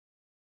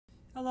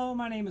Hello,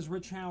 my name is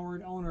Rich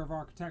Howard, owner of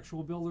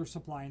Architectural Builder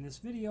Supply, and this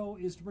video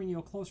is to bring you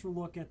a closer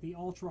look at the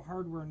Ultra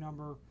Hardware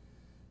number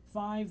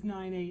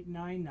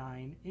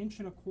 59899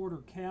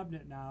 1.25"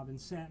 cabinet knob in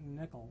satin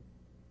nickel.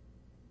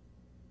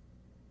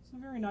 It's a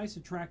very nice,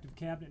 attractive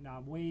cabinet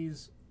knob.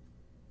 Weighs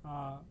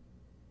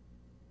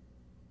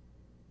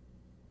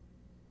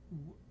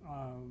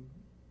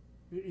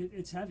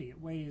it's heavy.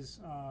 It weighs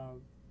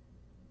about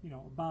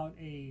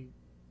a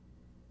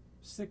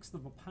 1/6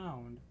 of a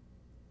pound.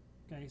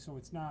 Okay, so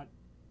it's not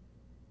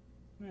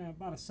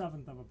about a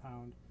 1/7 of a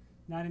pound.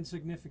 Not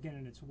insignificant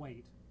in its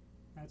weight,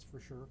 that's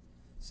for sure.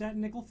 Satin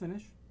nickel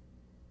finish.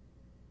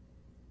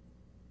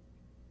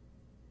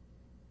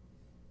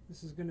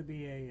 This is going to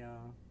be a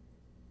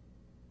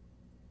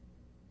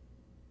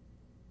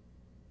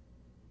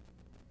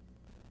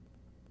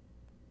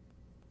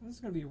this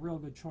is going to be a real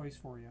good choice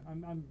for you.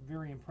 I'm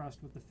very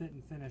impressed with the fit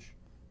and finish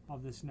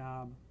of this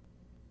knob.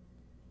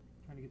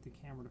 Trying to get the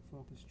camera to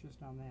focus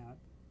just on that.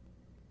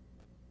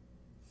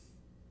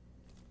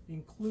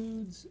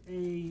 Includes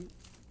a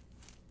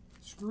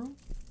screw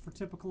for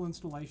typical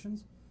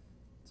installations.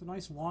 It's a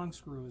nice long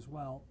screw as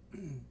well.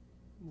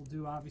 We'll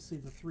do obviously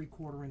the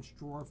 3/4 inch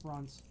drawer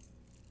fronts,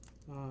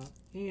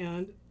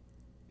 and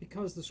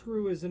because the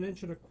screw is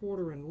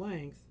 1.25" in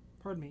length,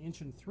 pardon me,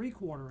 1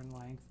 3/4 in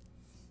length,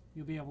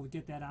 you'll be able to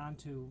get that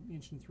onto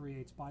 1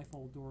 3/8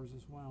 bifold doors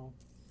as well.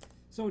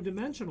 So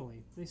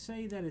dimensionally, they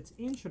say that it's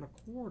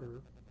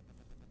 1.25".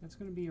 That's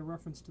going to be a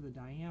reference to the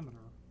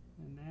diameter.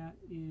 And that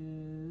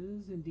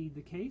is indeed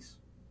the case.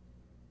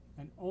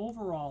 An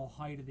overall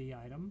height of the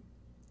item,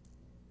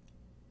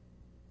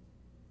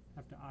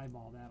 have to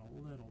eyeball that a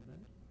little bit.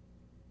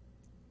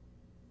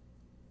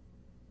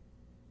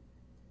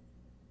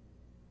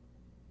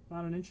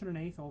 About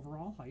 1.125"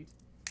 overall height.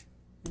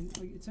 And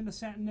it's in a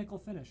satin nickel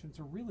finish. And it's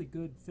a really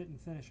good fit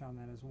and finish on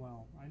that as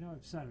well. I know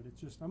I've said it.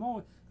 It's just I'm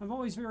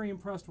always very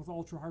impressed with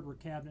Ultra Hardware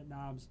cabinet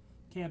knobs,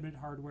 cabinet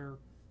hardware.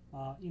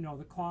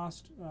 The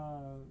cost.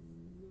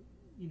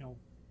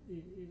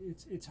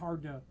 It's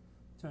hard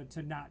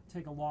to not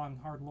take a long,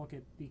 hard look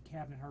at the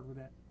cabinet hardware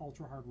that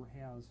Ultra Hardware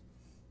has,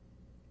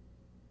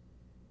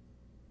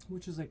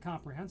 which is a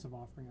comprehensive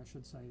offering, I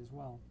should say, as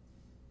well.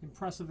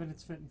 Impressive in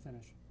its fit and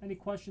finish. Any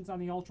questions on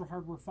the Ultra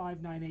Hardware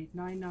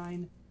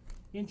 59899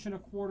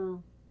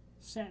 1.25"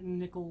 satin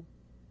nickel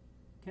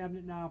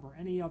cabinet knob or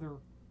any other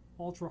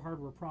Ultra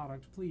Hardware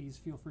product, please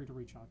feel free to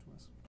reach out to us.